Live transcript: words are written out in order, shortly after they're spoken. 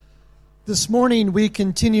This morning, we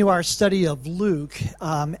continue our study of Luke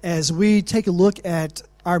as we take a look at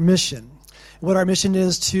our mission. What our mission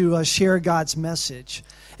is to share God's message.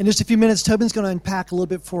 In just a few minutes, Tobin's going to unpack a little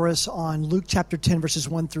bit for us on Luke chapter 10, verses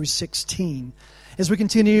 1 through 16. As we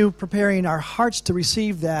continue preparing our hearts to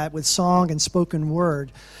receive that with song and spoken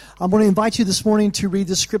word, I'm going to invite you this morning to read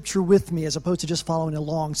the scripture with me as opposed to just following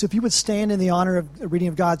along. So if you would stand in the honor of the reading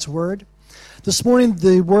of God's word. This morning,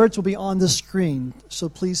 the words will be on the screen, so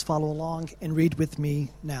please follow along and read with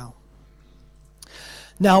me now.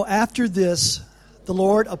 Now, after this, the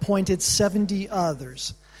Lord appointed 70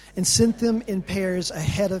 others and sent them in pairs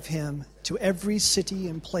ahead of him to every city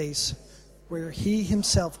and place where he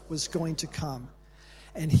himself was going to come.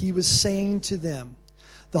 And he was saying to them,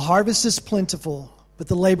 "The harvest is plentiful, but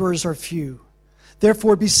the laborers are few.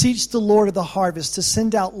 Therefore, beseech the Lord of the harvest to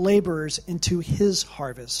send out laborers into his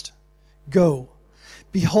harvest. Go,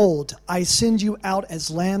 behold, I send you out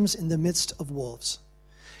as lambs in the midst of wolves.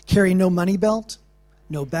 Carry no money belt,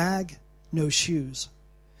 no bag, no shoes,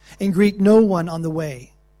 and greet no one on the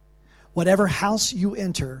way. Whatever house you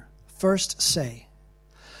enter, first say,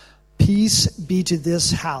 'Peace be to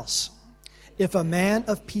this house.' If a man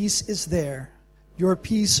of peace is there, your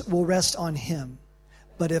peace will rest on him,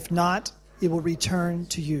 but if not, it will return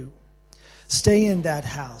to you. Stay in that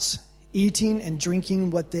house, eating and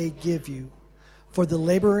drinking what they give you, for the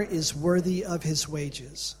laborer is worthy of his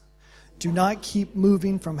wages. Do not keep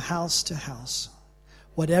moving from house to house.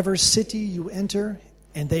 Whatever city you enter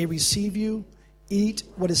and they receive you, eat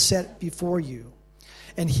what is set before you,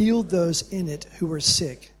 and heal those in it who are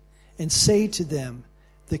sick, and say to them,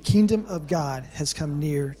 'The kingdom of God has come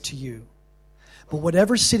near to you.' But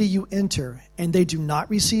whatever city you enter and they do not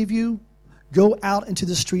receive you, go out into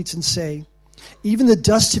the streets and say, 'Even the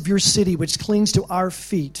dust of your city which clings to our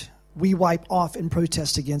feet, we wipe off in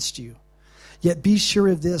protest against you. Yet be sure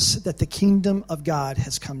of this, that the kingdom of God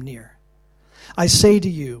has come near. I say to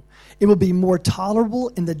you, it will be more tolerable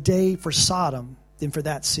in the day for Sodom than for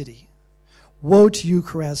that city. Woe to you,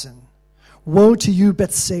 Chorazin! Woe to you,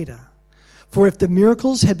 Bethsaida! For if the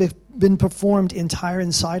miracles had been performed in Tyre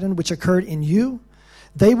and Sidon, which occurred in you,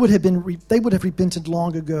 they would have repented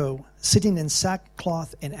long ago, sitting in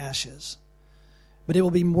sackcloth and ashes. But it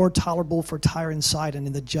will be more tolerable for Tyre and Sidon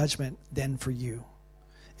in the judgment than for you.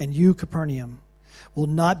 And you, Capernaum, will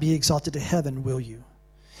not be exalted to heaven, will you?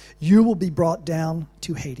 You will be brought down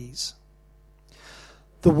to Hades.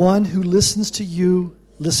 The one who listens to you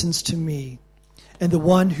listens to me, and the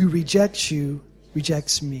one who rejects you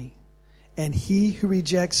rejects me. And he who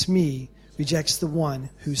rejects me rejects the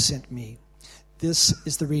one who sent me." This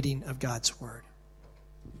is the reading of God's word.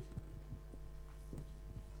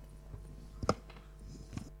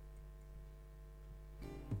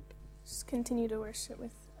 Just continue to worship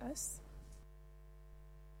with us.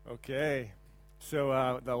 Okay.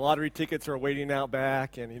 So the lottery tickets are waiting out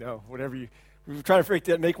back, and whatever we're trying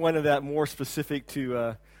to make one of that more specific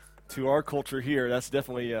to our culture here. That's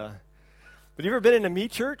definitely. But you ever been in a me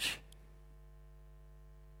church?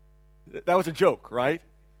 That was a joke, right?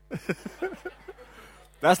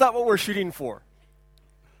 That's not what we're shooting for.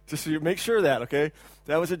 Just so you make sure of that, okay?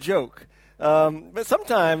 That was a joke. But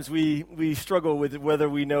sometimes we struggle with whether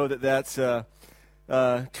we know that that's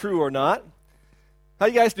true or not. How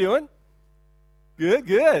you guys doing?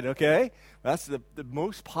 Good, okay. That's the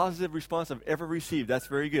most positive response I've ever received. That's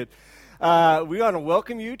very good. We want to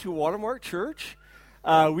welcome you to Watermark Church.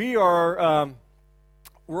 We're on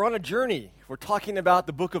a journey. We're talking about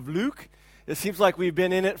the book of Luke. It seems like we've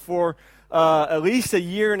been in it for at least a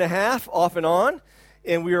year and a half, off and on,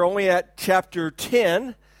 and we are only at chapter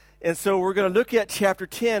 10, and so we're going to look at chapter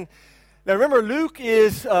 10. Now remember, Luke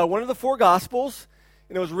is one of the four Gospels,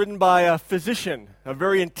 and it was written by a physician, a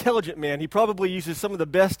very intelligent man. He probably uses some of the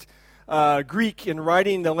best Greek in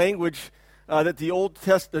writing the language that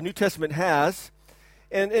the New Testament has,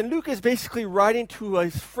 and Luke is basically writing to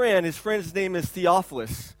his friend. His friend's name is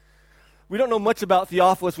Theophilus. We don't know much about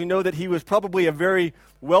Theophilus. We know that he was probably a very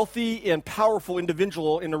wealthy and powerful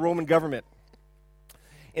individual in the Roman government.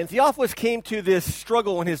 And Theophilus came to this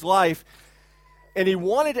struggle in his life, and he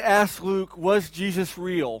wanted to ask Luke, was Jesus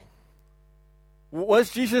real?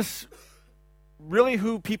 Was Jesus really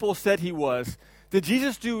who people said he was? Did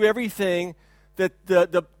Jesus do everything that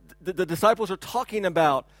the disciples are talking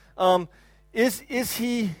about? Is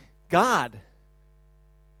he God?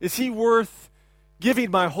 Is he worth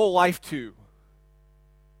giving my whole life to?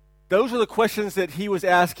 Those are the questions that he was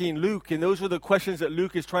asking Luke, and those are the questions that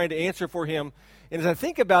Luke is trying to answer for him. And as I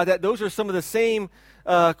think about that, those are some of the same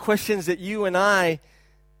questions that you and I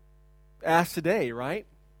ask today, right?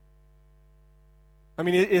 I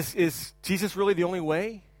mean, is Jesus really the only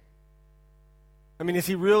way? I mean, is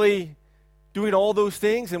he really doing all those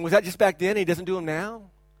things? And was that just back then and he doesn't do them now?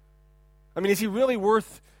 I mean, is he really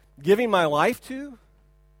worth giving my life to?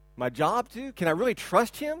 My job to? Can I really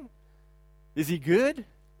trust him? Is he good?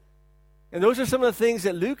 And those are some of the things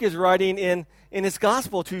that Luke is writing in his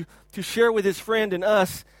gospel to share with his friend and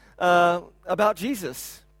us about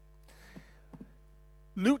Jesus.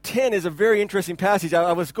 Luke 10 is a very interesting passage.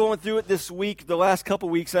 I was going through it this week, the last couple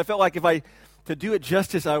weeks, and I felt like to do it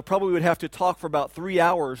justice, I probably would have to talk for about 3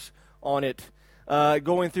 hours on it,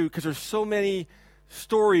 going through, because there's so many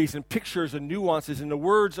stories and pictures and nuances, and the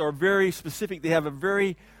words are very specific. They have a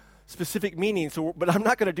very specific meaning. But I'm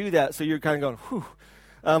not going to do that, so you're kind of going, whew.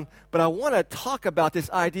 But I want to talk about this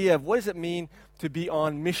idea of what does it mean to be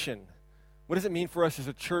on mission? What does it mean for us as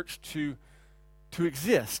a church to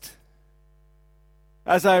exist?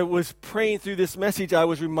 As I was praying through this message, I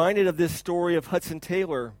was reminded of this story of Hudson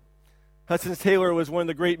Taylor. Hudson Taylor was one of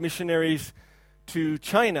the great missionaries to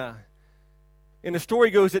China. And the story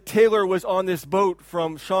goes that Taylor was on this boat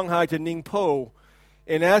from Shanghai to Ningpo.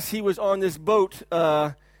 And as he was on this boat,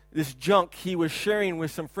 this junk, he was sharing with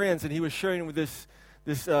some friends, and he was sharing with this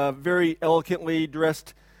very elegantly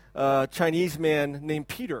dressed Chinese man named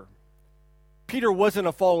Peter. Peter wasn't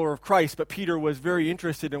a follower of Christ, but Peter was very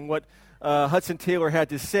interested in what Hudson Taylor had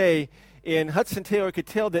to say. And Hudson Taylor could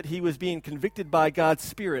tell that he was being convicted by God's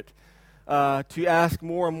Spirit to ask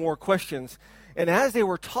more and more questions. And as they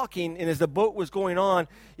were talking, and as the boat was going on,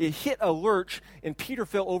 it hit a lurch, and Peter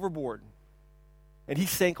fell overboard. And he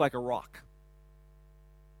sank like a rock.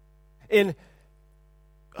 And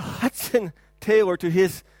Hudson Taylor, to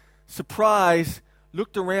his surprise,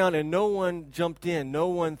 looked around, and no one jumped in. No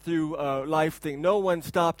one threw a life thing. No one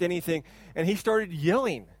stopped anything. And he started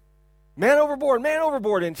yelling, man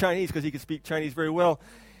overboard in Chinese, because he could speak Chinese very well.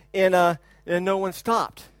 And no one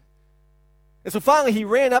stopped. And so finally he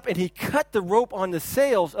ran up and he cut the rope on the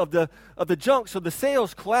sails of the junk, so the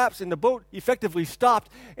sails collapsed and the boat effectively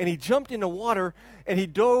stopped, and he jumped in the water and he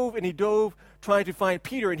dove trying to find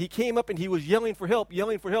Peter, and he came up and he was yelling for help,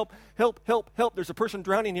 help, there's a person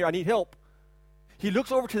drowning here, I need help. He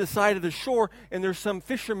looks over to the side of the shore, and there's some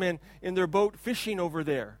fishermen in their boat fishing over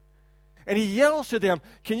there. And he yells to them,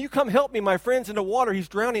 can you come help me? My friend's in the water, he's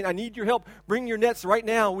drowning, I need your help, bring your nets right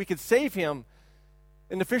now, we could save him.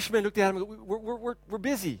 And the fishermen looked at him and go, we're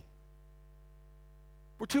busy.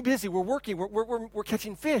 We're too busy. We're working. We're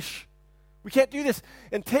catching fish. We can't do this.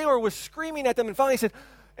 And Taylor was screaming at them and finally said,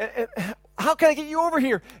 how can I get you over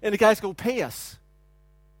here? And the guys go, pay us.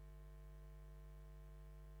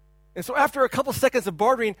 And so after a couple seconds of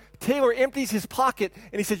bartering, Taylor empties his pocket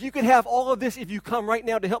and he says, you can have all of this if you come right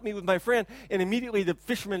now to help me with my friend. And immediately the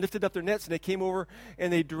fishermen lifted up their nets and they came over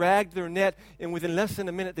and they dragged their net, and within less than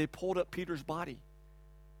a minute they pulled up Peter's body.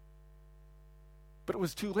 But it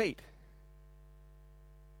was too late.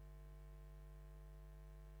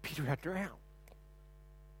 Peter had drowned.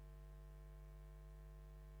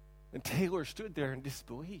 And Taylor stood there in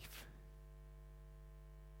disbelief.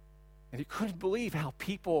 And he couldn't believe how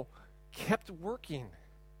people kept working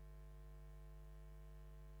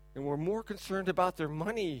and were more concerned about their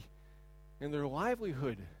money and their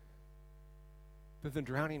livelihood than the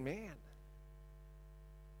drowning man.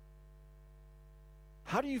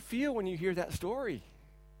 How do you feel when you hear that story?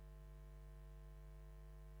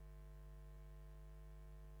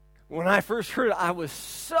 When I first heard it, I was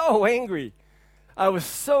so angry. I was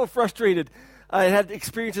so frustrated. I had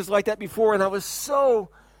experiences like that before, and I was so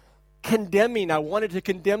condemning. I wanted to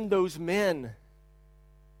condemn those men.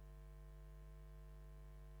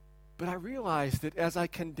 But I realized that as I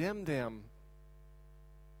condemned them,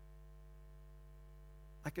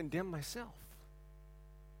 I condemn myself.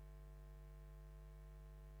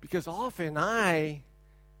 Because often I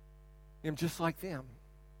am just like them.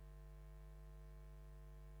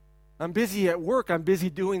 I'm busy at work. I'm busy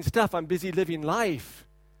doing stuff. I'm busy living life.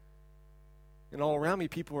 And all around me,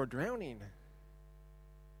 people are drowning.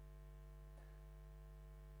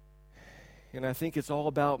 And I think it's all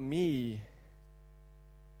about me,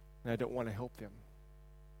 and I don't want to help them.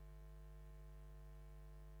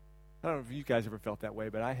 I don't know if you guys ever felt that way,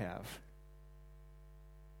 but I have.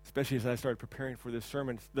 Especially as I started preparing for this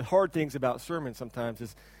sermon. The hard things about sermons sometimes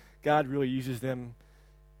is God really uses them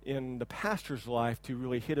in the pastor's life to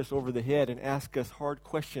really hit us over the head and ask us hard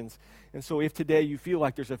questions. And so if today you feel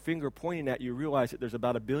like there's a finger pointing at you, realize that there's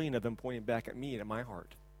about 1 billion of them pointing back at me and at my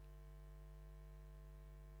heart.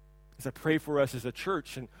 As I pray for us as a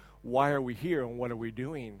church, and why are we here and what are we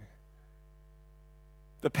doing?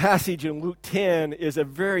 The passage in Luke 10 is a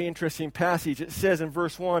very interesting passage. It says in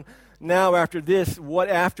verse 1, now after this, what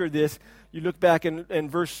after this? You look back in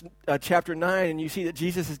chapter 9 and you see that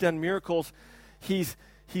Jesus has done miracles He's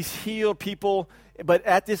healed people. But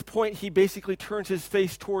at this point, he basically turns his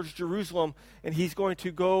face towards Jerusalem, and he's going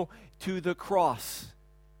to go to the cross.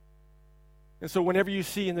 And so whenever you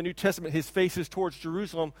see in the New Testament his face is towards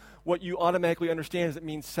Jerusalem, what you automatically understand is it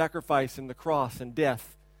means sacrifice and the cross and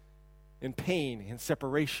death and pain and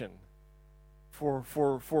separation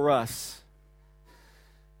for us.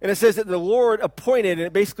 And it says that the Lord appointed,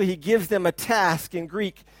 and basically he gives them a task in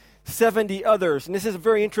Greek, 70 others. And this is a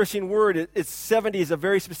very interesting word. It's 70 is a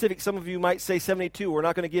very specific. Some of you might say 72. We're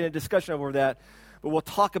not going to get into discussion over that, but we'll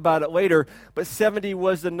talk about it later. But 70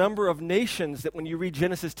 was the number of nations that when you read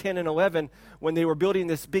Genesis 10 and 11, when they were building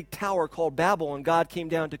this big tower called Babel, and God came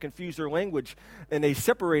down to confuse their language, and they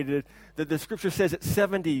separated, that the scripture says that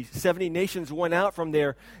 70 nations went out from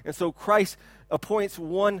there. And so Christ appoints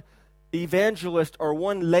one evangelist or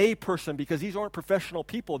one lay person, because these aren't professional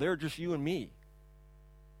people. They're just you and me.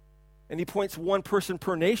 And he points one person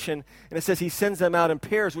per nation, and it says he sends them out in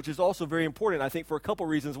pairs, which is also very important, I think, for a couple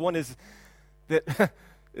reasons. One is that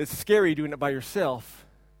it's scary doing it by yourself.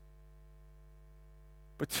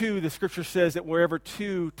 But two, the scripture says that wherever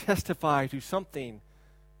two testify to something,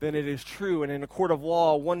 then it is true. And in a court of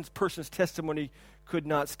law, one person's testimony could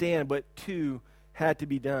not stand, but two had to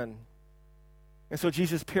be done. And so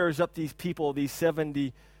Jesus pairs up these people, these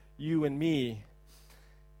 70, you and me.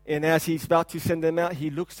 And as he's about to send them out, he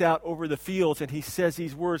looks out over the fields and he says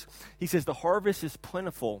these words. He says, the harvest is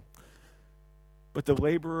plentiful, but the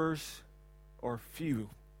laborers are few.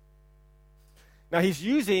 Now he's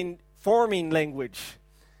using farming language.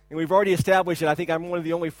 And we've already established it. I think I'm one of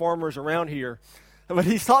the only farmers around here. But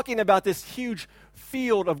he's talking about this huge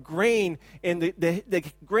field of grain. And the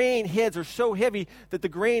grain heads are so heavy that the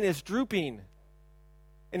grain is drooping.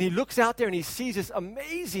 And he looks out there and he sees this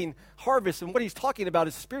amazing harvest. And what he's talking about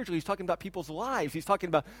is spiritually. He's talking about people's lives. He's talking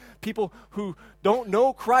about people who don't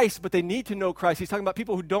know Christ, but they need to know Christ. He's talking about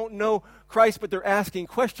people who don't know Christ, but they're asking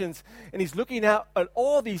questions. And he's looking out at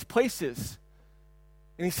all these places.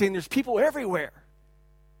 And he's saying there's people everywhere.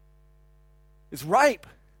 It's ripe.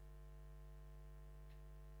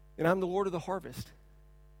 And I'm the Lord of the harvest.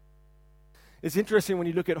 It's interesting when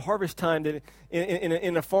you look at harvest time that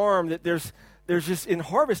in a farm that there's just, in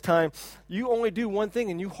harvest time, you only do one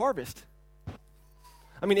thing and you harvest.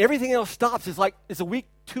 I mean, everything else stops. It's a week,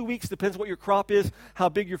 2 weeks, depends what your crop is, how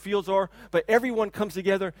big your fields are. But everyone comes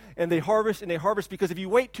together and they harvest, because if you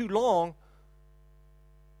wait too long,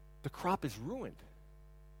 the crop is ruined.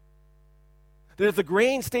 That if the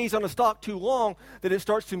grain stays on the stalk too long, that it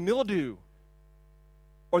starts to mildew.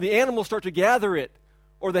 Or the animals start to gather it.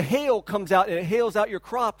 Or the hail comes out and it hails out your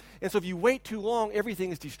crop. And so if you wait too long,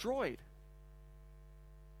 everything is destroyed.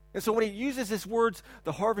 And so when he uses his words,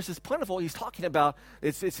 the harvest is plentiful, he's talking about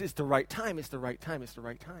it's the right time, it's the right time, it's the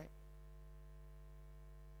right time.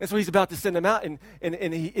 And so he's about to send them out, and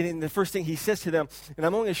the first thing he says to them, and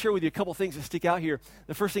I'm only going to share with you a couple things that stick out here.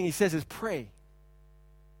 The first thing he says is pray.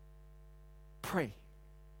 Pray.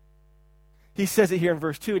 He says it here in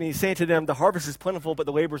verse 2, and he's saying to them, the harvest is plentiful, but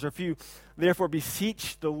the laborers are few. Therefore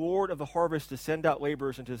beseech the Lord of the harvest to send out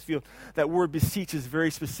laborers into his field. That word beseech is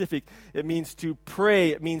very specific. It means to pray.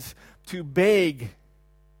 It means to beg.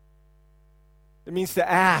 It means to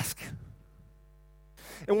ask.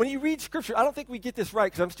 And when you read Scripture, I don't think we get this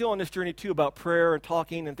right, because I'm still on this journey too about prayer and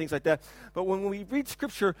talking and things like that. But when we read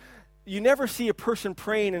Scripture, you never see a person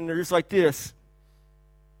praying and they're just like this.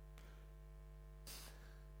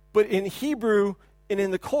 But in Hebrew and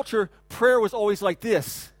in the culture, prayer was always like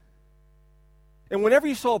this. And whenever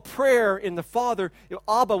you saw prayer in the Father,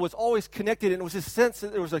 Abba was always connected, and it was this sense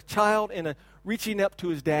that there was a child and reaching up to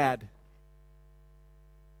his dad.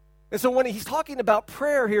 And so when he's talking about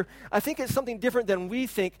prayer here, I think it's something different than we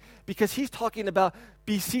think, because he's talking about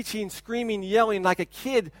beseeching, screaming, yelling like a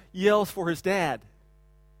kid yells for his dad.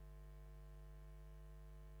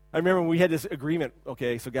 I remember when we had this agreement,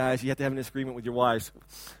 okay, so guys, you have to have this agreement with your wives.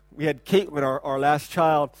 We had Caitlin, our last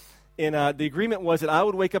child, and the agreement was that I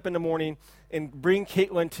would wake up in the morning and bring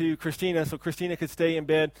Caitlin to Christina so Christina could stay in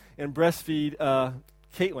bed and breastfeed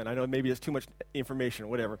Caitlin. I know maybe it's too much information or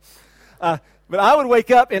whatever. But I would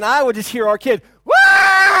wake up and I would just hear our kid, wah!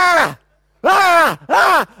 Ah! Ah!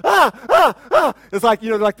 Ah! Ah! Ah! It's like,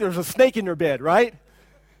 like there's a snake in their bed, right?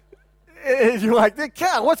 And you're like,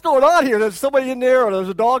 cat, what's going on here? There's somebody in there, or there's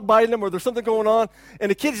a dog biting them, or there's something going on.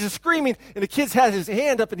 And the kid's just screaming, and the kid has his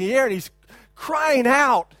hand up in the air, and he's crying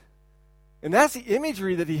out. And that's the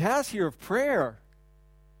imagery that he has here of prayer.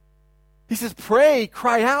 He says, pray,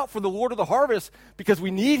 cry out for the Lord of the harvest, because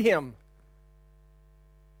we need him.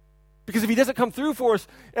 Because if he doesn't come through for us,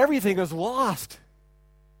 everything is lost.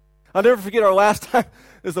 I'll never forget our last time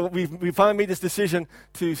So we finally made this decision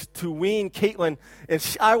to wean Caitlin,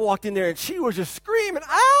 and I walked in there, and she was just screaming,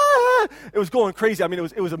 ah! It was going crazy. I mean,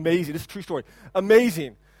 it was amazing. This is a true story.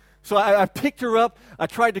 Amazing. So I picked her up. I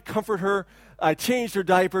tried to comfort her. I changed her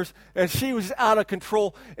diapers, and she was out of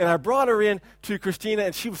control. And I brought her in to Christina,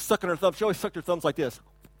 and she was sucking her thumbs. She always sucked her thumbs like this.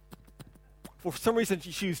 For some reason,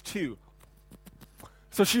 she used two.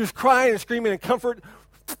 So she was crying and screaming in comfort,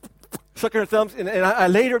 sucking her thumbs, and I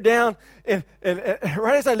laid her down, and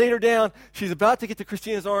right as I laid her down, she's about to get to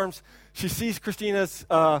Christina's arms. She sees Christina's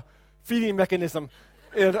feeding mechanism,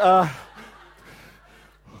 and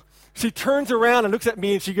she turns around and looks at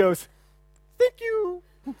me, and she goes, "Thank you."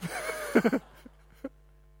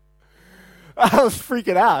 I was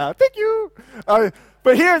freaking out. Thank you.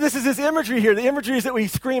 But here, this is this imagery here. The imagery is that we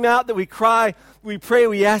scream out, that we cry, we pray,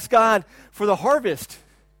 we ask God for the harvest.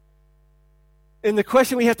 And the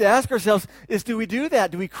question we have to ask ourselves is, do we do that?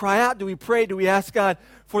 Do we cry out? Do we pray? Do we ask God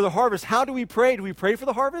for the harvest? How do we pray? Do we pray for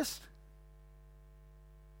the harvest?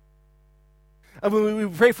 I mean,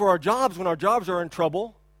 we pray for our jobs when our jobs are in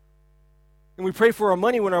trouble. And we pray for our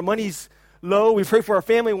money when our money's low. We pray for our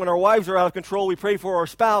family when our wives are out of control. We pray for our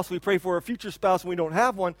spouse. We pray for our future spouse when we don't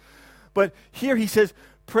have one. But here he says,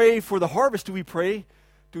 pray for the harvest. Do we pray?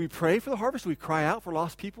 Do we pray for the harvest? Do we cry out for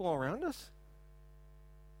lost people all around us?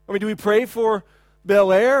 I mean, do we pray for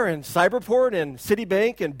Bel Air and Cyberport and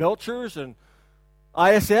Citibank and Belchers and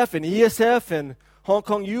ISF and ESF and Hong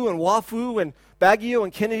Kong U and Wafu and Baguio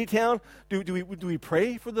and Kennedy Town? Do we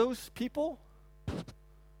pray for those people?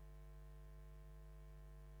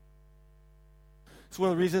 It's one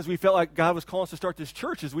of the reasons we felt like God was calling us to start this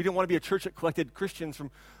church is we didn't want to be a church that collected Christians from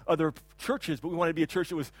other churches, but we wanted to be a church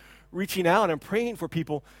that was reaching out and praying for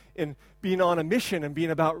people and being on a mission and being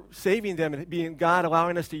about saving them and being God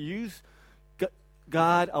allowing us to use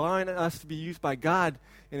God, allowing us to be used by God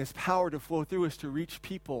and His power to flow through us to reach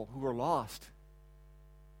people who are lost.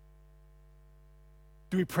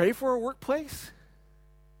 Do we pray for our workplace?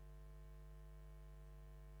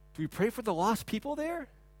 Do we pray for the lost people there?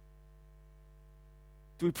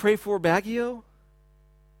 Do we pray for Baguio?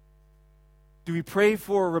 Do we pray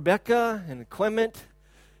for Rebecca and Clement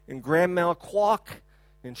and Grandma Kwok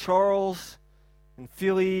and Charles and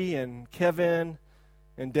Philly and Kevin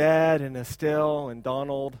and Dad and Estelle and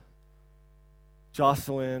Donald,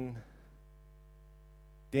 Jocelyn,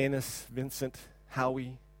 Dennis, Vincent,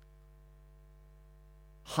 Howie,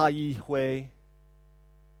 Ha-Yi Hui,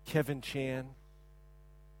 Kevin Chan?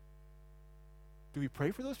 Do we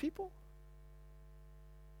pray for those people?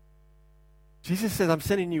 Jesus says, I'm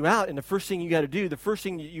sending you out, and the first thing you got to do, the first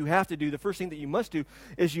thing that you have to do, the first thing that you must do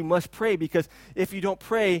is you must pray, because if you don't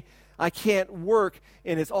pray, I can't work,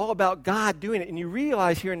 and it's all about God doing it. And you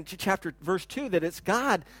realize here in verse 2 that it's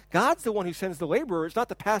God. God's the one who sends the laborer. It's not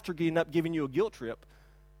the pastor getting up giving you a guilt trip,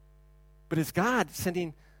 but it's God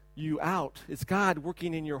sending you out. It's God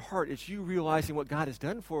working in your heart. It's you realizing what God has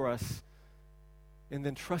done for us and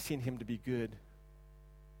then trusting Him to be good.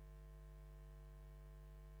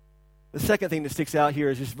 The second thing that sticks out here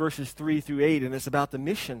is just verses 3 through 8, and it's about the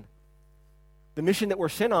mission. The mission that we're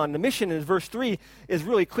sent on. The mission in verse 3 is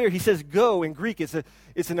really clear. He says go in Greek. It's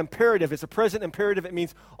an imperative. It's a present imperative. It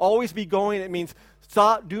means always be going. It means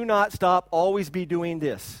stop, do not stop, always be doing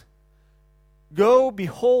this. Go,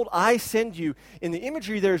 behold, I send you. And the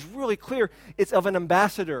imagery there is really clear. It's of an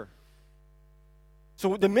ambassador.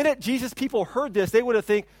 So the minute Jesus' people heard this, they would have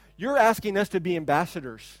think, you're asking us to be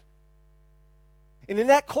ambassadors. And in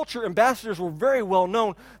that culture, ambassadors were very well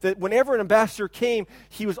known that whenever an ambassador came,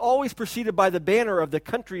 he was always preceded by the banner of the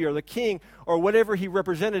country or the king or whatever he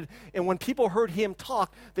represented. And when people heard him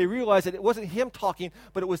talk, they realized that it wasn't him talking,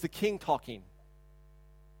 but it was the king talking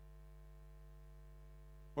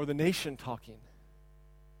or the nation talking.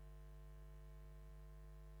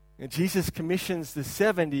 And Jesus commissions the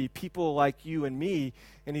 70 people like you and me,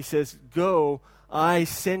 and he says, go, I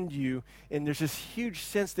send you. And there's this huge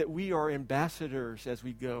sense that we are ambassadors as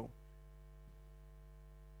we go.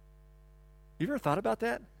 You ever thought about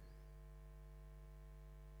that?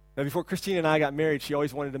 Now, before Christine and I got married, she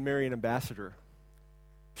always wanted to marry an ambassador.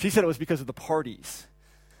 She said it was because of the parties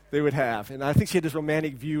they would have. And I think she had this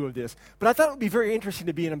romantic view of this. But I thought it would be very interesting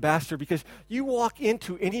to be an ambassador because you walk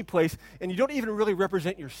into any place and you don't even really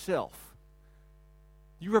represent yourself.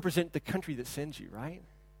 You represent the country that sends you, right?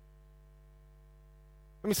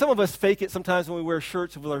 I mean, some of us fake it sometimes when we wear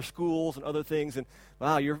shirts with our schools and other things, and,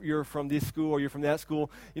 wow, you're from this school or you're from that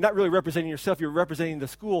school. You're not really representing yourself, you're representing the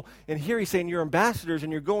school. And here he's saying you're ambassadors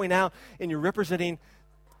and you're going out and you're representing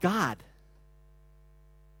God.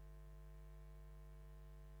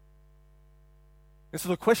 And so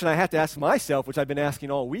the question I have to ask myself, which I've been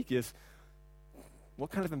asking all week, is, what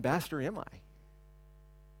kind of ambassador am I?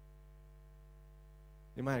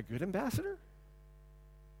 Am I a good ambassador?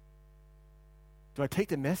 Do I take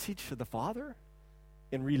the message to the Father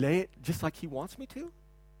and relay it just like he wants me to?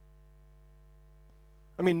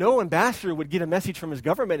 I mean, no ambassador would get a message from his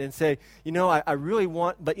government and say, I really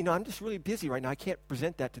want, but, I'm just really busy right now. I can't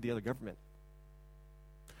present that to the other government.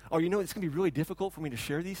 Or, it's going to be really difficult for me to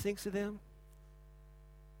share these things to them.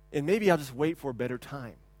 And maybe I'll just wait for a better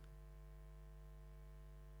time.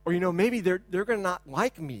 Or, maybe they're going to not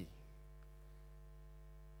like me.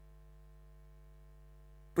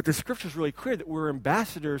 But the Scripture is really clear that we're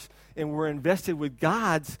ambassadors and we're invested with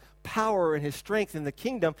God's power and his strength in the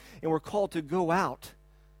kingdom, and we're called to go out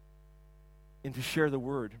and to share the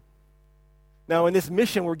word. Now, in this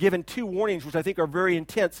mission, we're given 2 warnings, which I think are very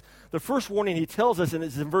intense. The first warning he tells us, and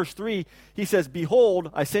it's in verse 3, he says, "Behold,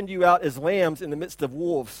 I send you out as lambs in the midst of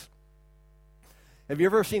wolves." Have you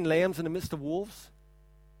ever seen lambs in the midst of wolves?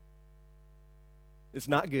 It's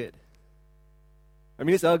not good. I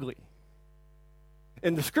mean, it's ugly.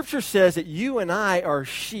 And the Scripture says that you and I are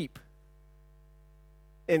sheep.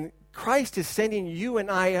 And Christ is sending you and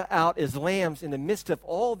I out as lambs in the midst of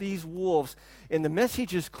all these wolves. And the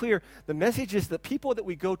message is clear. The message is that people that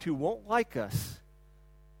we go to won't like us.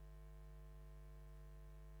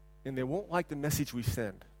 And they won't like the message we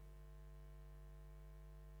send.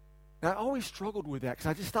 And I always struggled with that because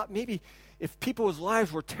I just thought maybe if people's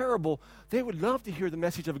lives were terrible, they would love to hear the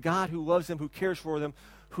message of a God who loves them, who cares for them,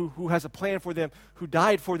 who has a plan for them, who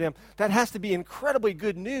died for them. That has to be incredibly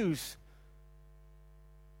good news.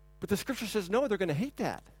 But the Scripture says, no, they're going to hate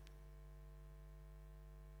that.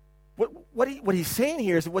 What he's saying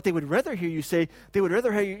here is that what they would rather hear you say, they would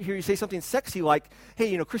rather hear you say something sexy like,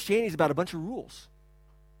 hey, Christianity is about a bunch of rules.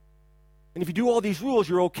 And if you do all these rules,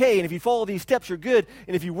 you're okay. And if you follow these steps, you're good.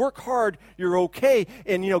 And if you work hard, you're okay.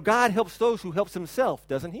 And, God helps those who helps himself,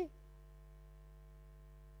 doesn't he?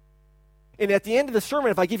 And at the end of the sermon,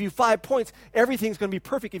 if I give you 5 points, everything's going to be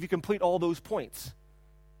perfect if you complete all those points.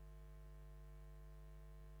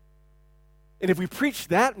 And if we preach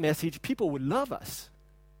that message, people would love us.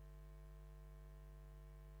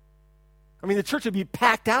 I mean, the church would be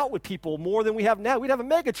packed out with people more than we have now. We'd have a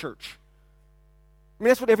mega church. I mean,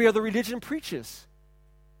 that's what every other religion preaches.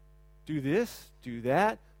 Do this, do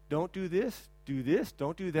that, don't do this,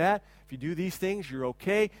 don't do that. If you do these things, you're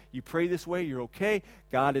okay. You pray this way, you're okay.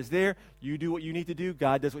 God is there. You do what you need to do.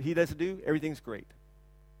 God does what he does to do. Everything's great.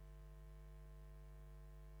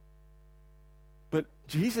 But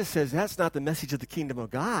Jesus says that's not the message of the kingdom of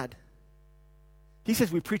God. He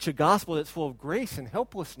says we preach a gospel that's full of grace and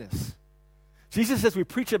helplessness. Jesus says we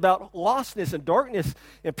preach about lostness and darkness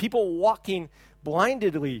and people walking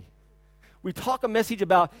blindedly. We talk a message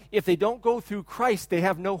about if they don't go through Christ, they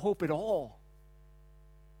have no hope at all.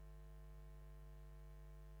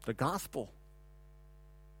 The gospel.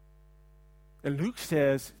 And Luke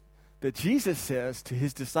says that Jesus says to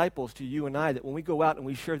his disciples, to you and I, that when we go out and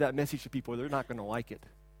we share that message to people, they're not going to like it.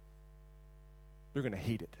 They're going to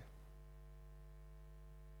hate it.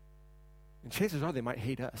 And chances are they might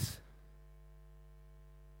hate us.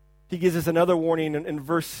 He gives us another warning in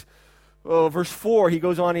verse 4. He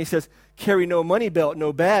goes on and he says, carry no money belt,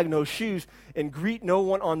 no bag, no shoes, and greet no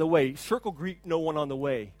one on the way. Circle greet no one on the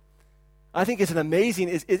way. I think it's an amazing,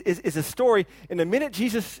 it's a story. And the minute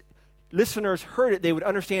Jesus listeners heard it, they would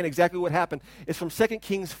understand exactly what happened. It's from 2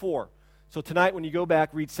 Kings 4. So tonight when you go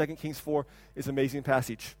back, read 2 Kings 4. It's an amazing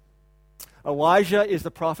passage. Elijah is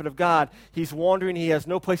the prophet of God. He's wandering. He has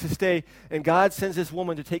no place to stay. And God sends this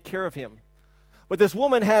woman to take care of him. But this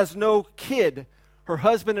woman has no kid. Her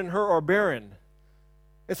husband and her are barren.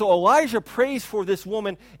 And so Elijah prays for this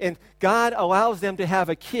woman, and God allows them to have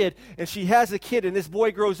a kid. And she has a kid, and this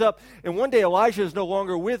boy grows up. And one day Elijah is no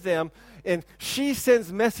longer with them, and she sends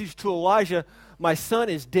a message to Elijah, my son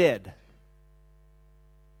is dead.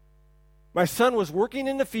 My son was working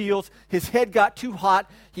in the fields. His head got too hot.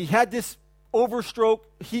 He had this overstroke,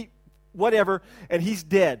 whatever, and he's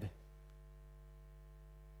dead.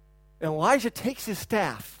 And Elijah takes his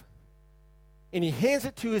staff, and he hands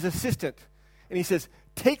it to his assistant, and he says,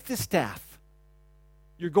 take this staff.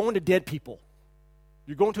 You're going to dead people.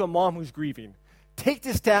 You're going to a mom who's grieving. Take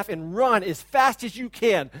this staff and run as fast as you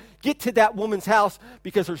can. Get to that woman's house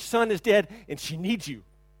because her son is dead, and she needs you.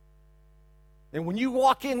 And when you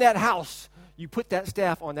walk in that house, you put that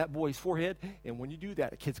staff on that boy's forehead, and when you do that,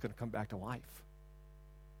 the kid's going to come back to life.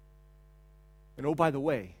 And oh, by the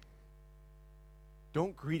way,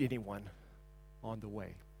 don't greet anyone on the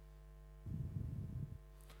way.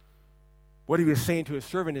 What he was saying to his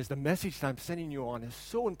servant is the message that I'm sending you on is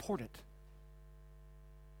so important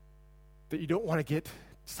that you don't want to get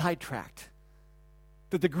sidetracked.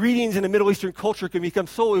 That the greetings in the Middle Eastern culture can become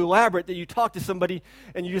so elaborate that you talk to somebody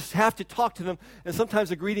and you just have to talk to them, and sometimes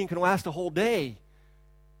the greeting can last a whole day.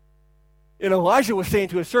 And Elijah was saying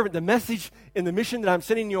to his servant, the message and the mission that I'm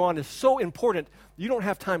sending you on is so important, you don't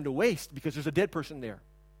have time to waste because there's a dead person there.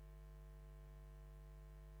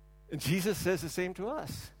 And Jesus says the same to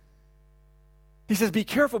us. He says, be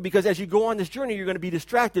careful because as you go on this journey, you're going to be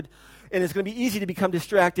distracted, and it's going to be easy to become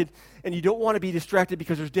distracted, and you don't want to be distracted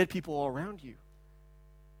because there's dead people all around you.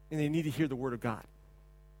 And they need to hear the word of God.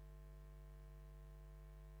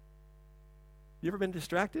 You ever been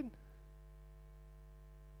distracted?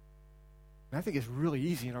 I think it's really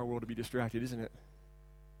easy in our world to be distracted, isn't it?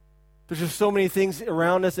 There's just so many things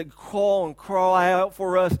around us that call and cry out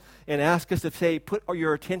for us and ask us to say, put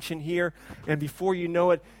your attention here. And before you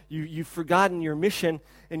know it, you've forgotten your mission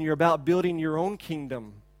and you're about building your own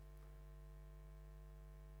kingdom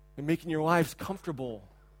and making your lives comfortable.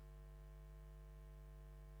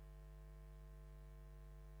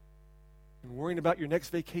 And worrying about your next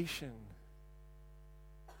vacation.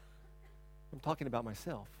 I'm talking about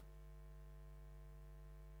myself.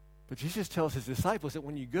 But Jesus tells his disciples that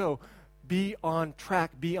when you go, be on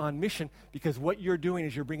track, be on mission, because what you're doing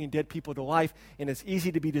is you're bringing dead people to life, and it's easy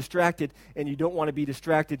to be distracted, and you don't want to be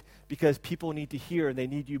distracted because people need to hear, and they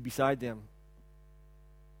need you beside them.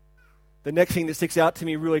 The next thing that sticks out to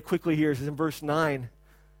me really quickly here is in verse 9,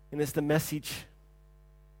 and it's the message.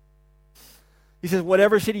 He says,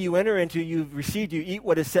 whatever city you enter into, you've received, you eat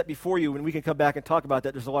what is set before you, and we can come back and talk about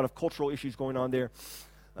that. There's a lot of cultural issues going on there.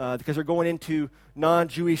 Because they're going into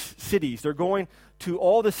non-Jewish cities. They're going to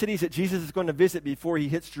all the cities that Jesus is going to visit before he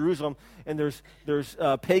hits Jerusalem. And there's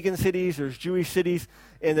pagan cities, there's Jewish cities,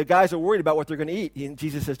 and the guys are worried about what they're going to eat. And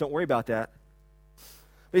Jesus says, don't worry about that.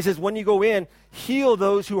 But he says, when you go in, heal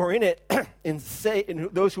those who are in it and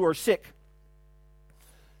those who are sick.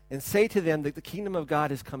 And say to them that the kingdom of God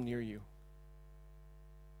has come near you.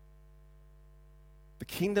 The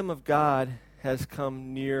kingdom of God has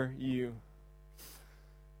come near you.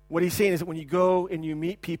 What he's saying is that when you go and you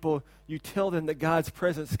meet people, you tell them that God's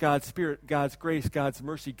presence, God's Spirit, God's grace, God's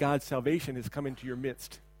mercy, God's salvation has come into your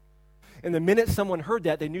midst. And the minute someone heard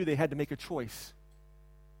that, they knew they had to make a choice.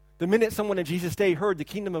 The minute someone in Jesus' day heard the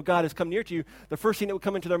kingdom of God has come near to you, the first thing that would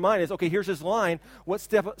come into their mind is, okay, here's this line. What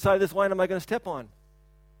side of this line am I going to step on?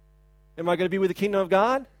 Am I going to be with the kingdom of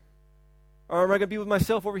God? Or am I going to be with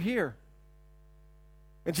myself over here?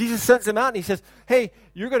 And Jesus sends them out and he says, hey,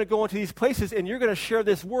 you're going to go into these places and you're going to share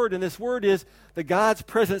this word, and this word is that God's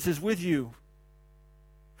presence is with you.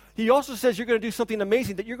 He also says you're going to do something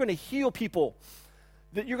amazing, that you're going to heal people,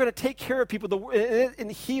 that you're going to take care of people.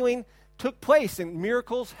 And healing took place, and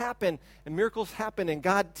miracles happen, and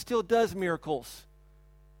God still does miracles.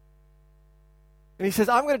 And he says,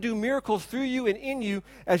 I'm going to do miracles through you and in you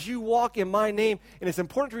as you walk in my name. And it's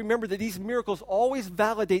important to remember that these miracles always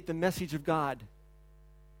validate the message of God.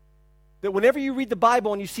 That whenever you read the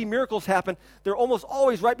Bible and you see miracles happen, they're almost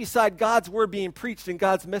always right beside God's word being preached and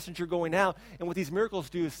God's messenger going out. And what these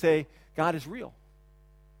miracles do is say, God is real.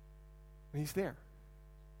 And he's there.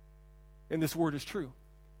 And this word is true.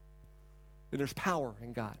 And there's power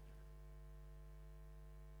in God.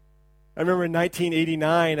 I remember in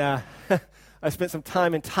 1989, I spent some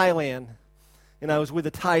time in Thailand. And I was with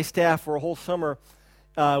the Thai staff for a whole summer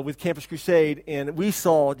with Campus Crusade. And we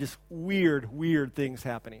saw just weird things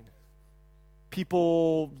happening.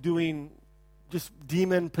 People doing just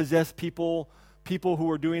demon-possessed people who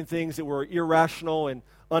were doing things that were irrational and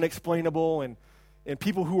unexplainable, and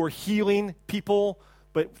people who were healing people,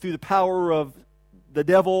 but through the power of the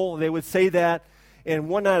devil, they would say that. And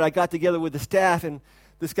one night I got together with the staff, and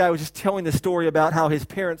this guy was just telling the story about how his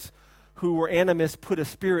parents, who were animists, put a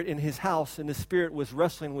spirit in his house, and the spirit was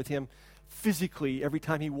wrestling with him physically every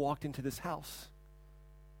time he walked into this house.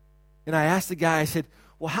 And I asked the guy, I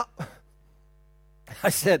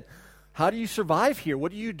said, how do you survive here?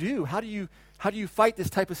 What do you do? How do you fight this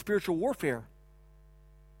type of spiritual warfare?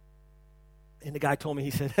 And the guy told me,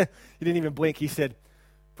 he said, he didn't even blink. He said,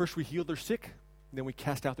 first we heal their sick, then we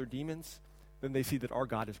cast out their demons, then they see that our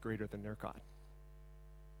God is greater than their God.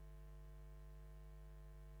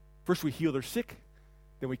 First we heal their sick,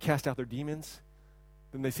 then we cast out their demons,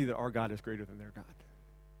 then they see that our God is greater than their God.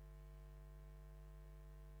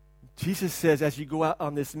 Jesus says, as you go out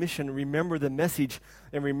on this mission, remember the message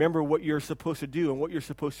and remember what you're supposed to do and what you're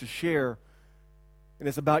supposed to share. And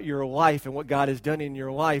it's about your life and what God has done in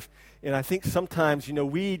your life. And I think sometimes,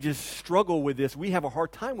 we just struggle with this. We have a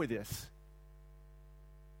hard time with this.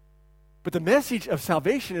 But the message of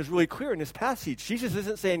salvation is really clear in this passage. Jesus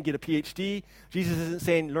isn't saying get a PhD. Jesus isn't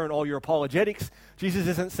saying learn all your apologetics. Jesus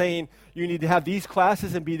isn't saying you need to have these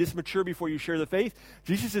classes and be this mature before you share the faith.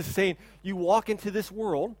 Jesus is saying you walk into this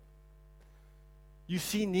world, you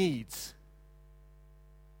see needs.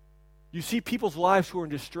 You see people's lives who are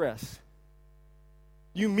in distress.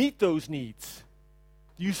 You meet those needs.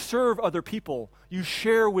 You serve other people. You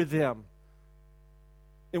share with them.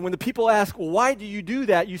 And when the people ask, well, why do you do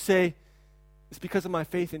that? You say, it's because of my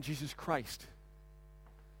faith in Jesus Christ.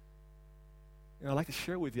 And I'd like to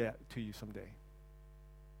share with that to you someday.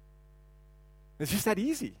 It's just that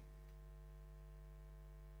easy.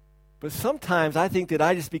 But sometimes I think that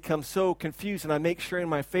I just become so confused and I make sharing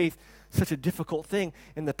my faith such a difficult thing.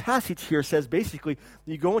 And the passage here says basically,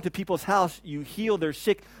 you go into people's house, you heal their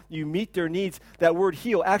sick, you meet their needs. That word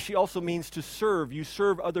heal actually also means to serve. You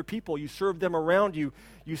serve other people. You serve them around you.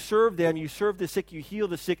 You serve them. You serve the sick. You heal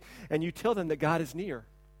the sick. And you tell them that God is near.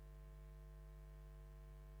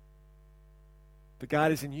 That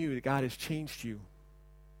God is in you. That God has changed you.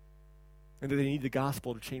 And that they need the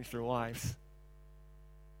gospel to change their lives.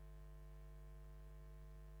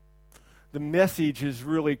 The message is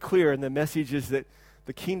really clear, and the message is that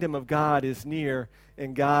the kingdom of God is near,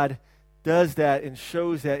 and God does that and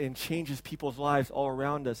shows that and changes people's lives all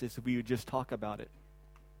around us as we would just talk about it.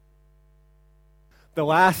 The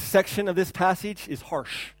last section of this passage is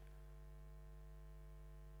harsh.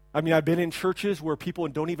 I mean, I've been in churches where people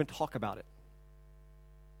don't even talk about it.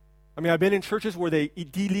 I mean, I've been in churches where they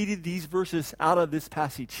deleted these verses out of this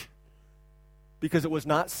passage because it was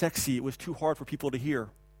not sexy. It was too hard for people to hear.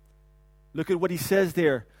 Look at what he says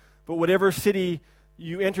there. But whatever city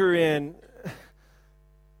you enter in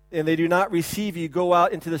and they do not receive you, go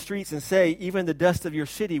out into the streets and say, even the dust of your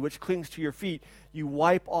city which clings to your feet, you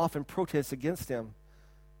wipe off and protest against them.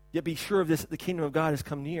 Yet be sure of this, the kingdom of God has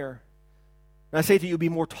come near. And I say to you, it will be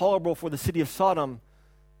more tolerable for the city of Sodom.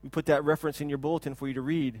 We put that reference in your bulletin for you to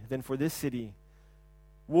read than for this city.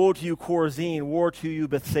 Woe to you, Chorazin. Woe to you,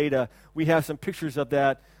 Bethsaida. We have some pictures of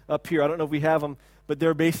that up here. I don't know if we have them, but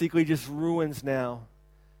they're basically just ruins now.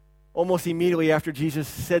 Almost immediately after Jesus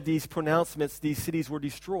said these pronouncements, these cities were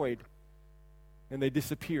destroyed, and they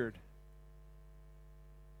disappeared.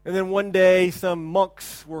 And then one day, some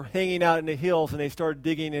monks were hanging out in the hills, and they started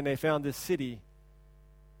digging, and they found this city.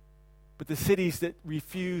 But the cities that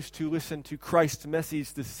refused to listen to Christ's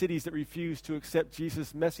message, the cities that refused to accept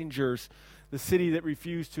Jesus' messengers, the city that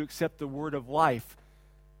refused to accept the word of life,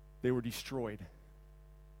 they were destroyed.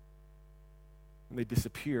 And they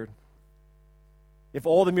disappeared. If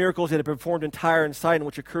all the miracles that had been performed in Tyre and Sidon,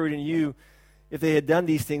 which occurred in you, if they had done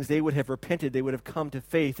these things, they would have repented. They would have come to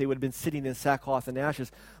faith. They would have been sitting in sackcloth and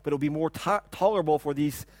ashes. But it would be more tolerable for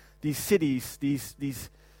these cities, these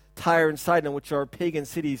Tyre and Sidon, which are pagan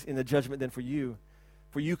cities, in the judgment than for you.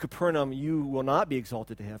 For you, Capernaum, you will not be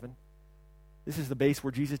exalted to heaven. This is the base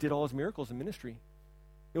where Jesus did all his miracles in ministry.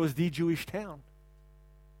 It was the Jewish town.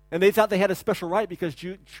 And they thought they had a special right because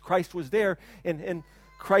Christ was there. And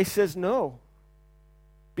Christ says, no.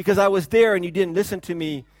 Because I was there and you didn't listen to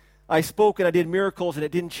me. I spoke and I did miracles and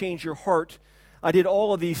it didn't change your heart. I did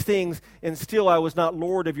all of these things and still I was not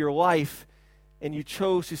Lord of your life. And you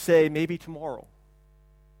chose to say, maybe tomorrow.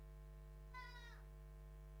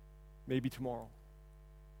 Maybe tomorrow.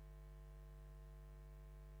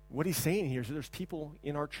 What he's saying here is that there's people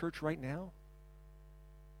in our church right now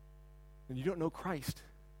and you don't know Christ.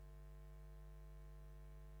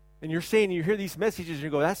 And you're saying, you hear these messages and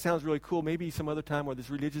you go, that sounds really cool. Maybe some other time where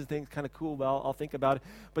this religion thing's kind of cool, but I'll think about it.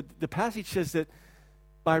 But the passage says that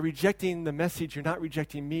by rejecting the message, you're not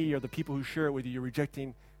rejecting me or the people who share it with you. You're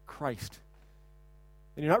rejecting Christ.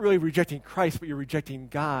 And you're not really rejecting Christ, but you're rejecting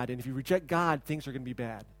God. And if you reject God, things are going to be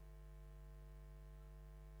bad.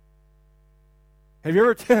 Have you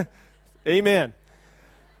ever, amen.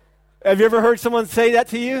 Have you ever heard someone say that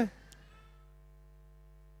to you?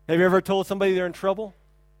 Have you ever told somebody they're in trouble?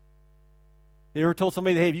 You ever told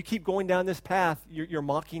somebody, hey, if you keep going down this path, you're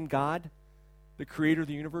mocking God, the creator of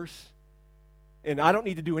the universe? And I don't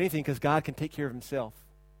need to do anything because God can take care of himself.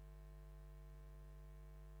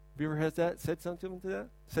 Have you ever had that? Said something to that?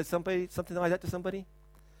 Said something like that to somebody?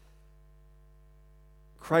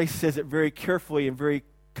 Christ says it very carefully and very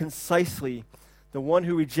concisely. The one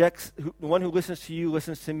who listens to you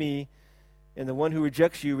listens to me, and the one who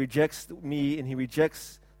rejects you rejects me, and he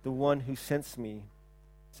rejects the one who sent me.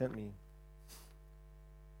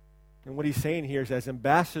 And what he's saying here is, as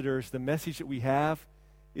ambassadors, the message that we have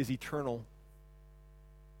is eternal.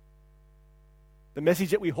 The message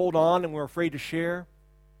that we hold on and we're afraid to share.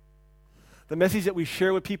 The message that we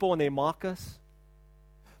share with people when they mock us.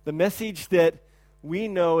 The message that we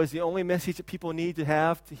know is the only message that people need to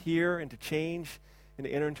have to hear and to change and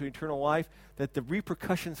to enter into eternal life, that the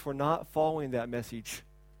repercussions for not following that message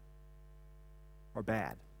are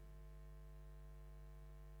bad.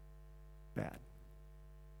 Bad.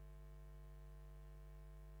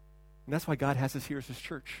 And that's why God has us here as His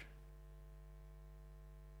church.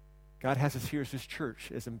 God has us here as His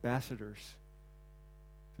church, as ambassadors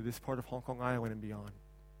to this part of Hong Kong Island and beyond.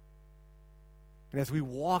 And as we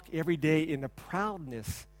walk every day in the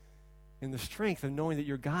proudness and the strength of knowing that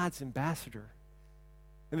you're God's ambassador,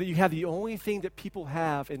 and that you have the only thing that people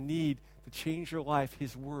have and need to change your life,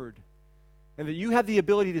 His Word, and that you have the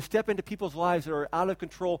ability to step into people's lives that are out of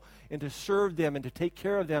control and to serve them and to take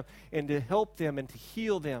care of them and to help them and to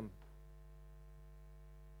heal them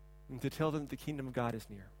and to tell them that the kingdom of God is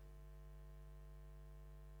near.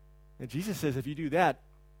 And Jesus says if you do that,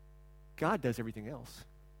 God does everything else.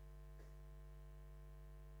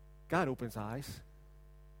 God opens eyes.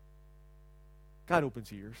 God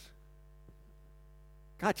opens ears.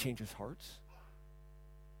 God changes hearts.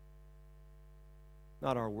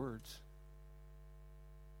 Not our words.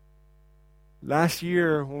 Last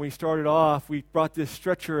year, when we started off, we brought this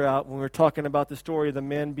stretcher out when we were talking about the story of the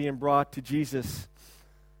men being brought to Jesus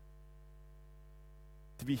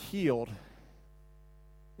to be healed.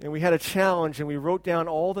 And we had a challenge, and we wrote down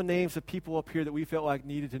all the names of people up here that we felt like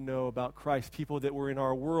needed to know about Christ, people that were in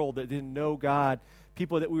our world that didn't know God,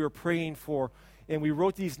 people that we were praying for. And we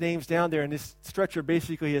wrote these names down there, and this stretcher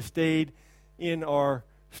basically has stayed in our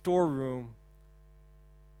storeroom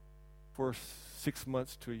for 6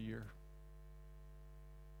 months to a year.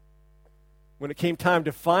 When it came time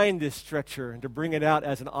to find this stretcher and to bring it out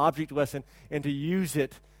as an object lesson and to use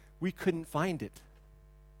it, we couldn't find it.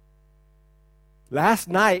 Last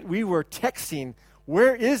night, we were texting,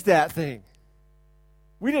 where is that thing?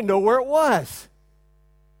 We didn't know where it was.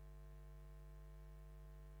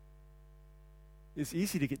 It's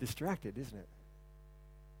easy to get distracted, isn't it?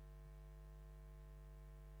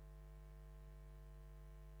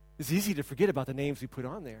 It's easy to forget about the names we put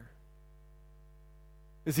on there.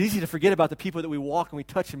 It's easy to forget about the people that we walk and we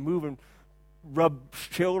touch and move and rub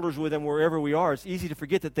shoulders with them wherever we are. It's easy to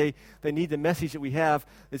forget that they need the message that we have.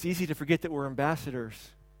 It's easy to forget that we're ambassadors.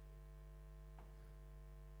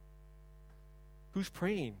 Who's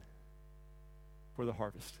praying for the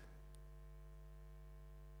harvest?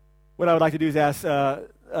 What I would like to do is ask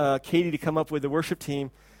Katie to come up with the worship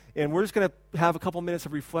team, and we're just going to have a couple minutes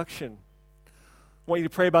of reflection. I want you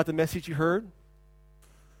to pray about the message you heard.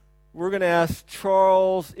 We're going to ask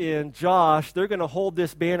Charles and Josh, they're going to hold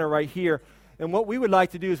this banner right here. And what we would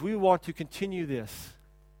like to do is we want to continue this.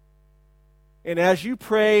 And as you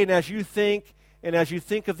pray and as you think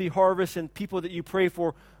of the harvest and people that you pray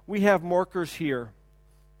for, we have markers here.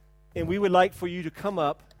 And we would like for you to come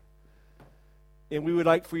up and we would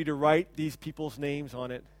like for you to write these people's names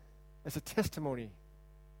on it as a testimony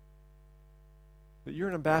that you're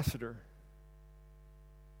an ambassador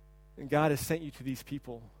and God has sent you to these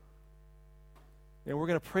people. And we're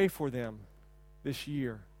going to pray for them this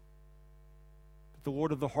year. That the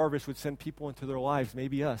Lord of the harvest would send people into their lives,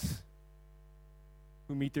 maybe us,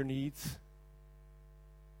 who meet their needs,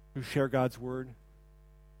 who share God's word,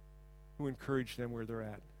 who encourage them where they're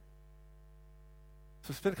at.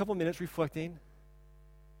 So spend a couple minutes reflecting.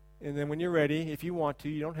 And then when you're ready, if you want to,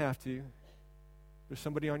 you don't have to. If there's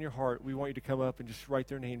somebody on your heart, we want you to come up and just write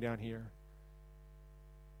their name down here.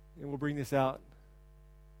 And we'll bring this out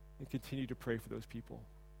and continue to pray for those people.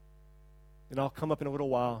 And I'll come up in a little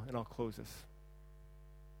while and I'll close this.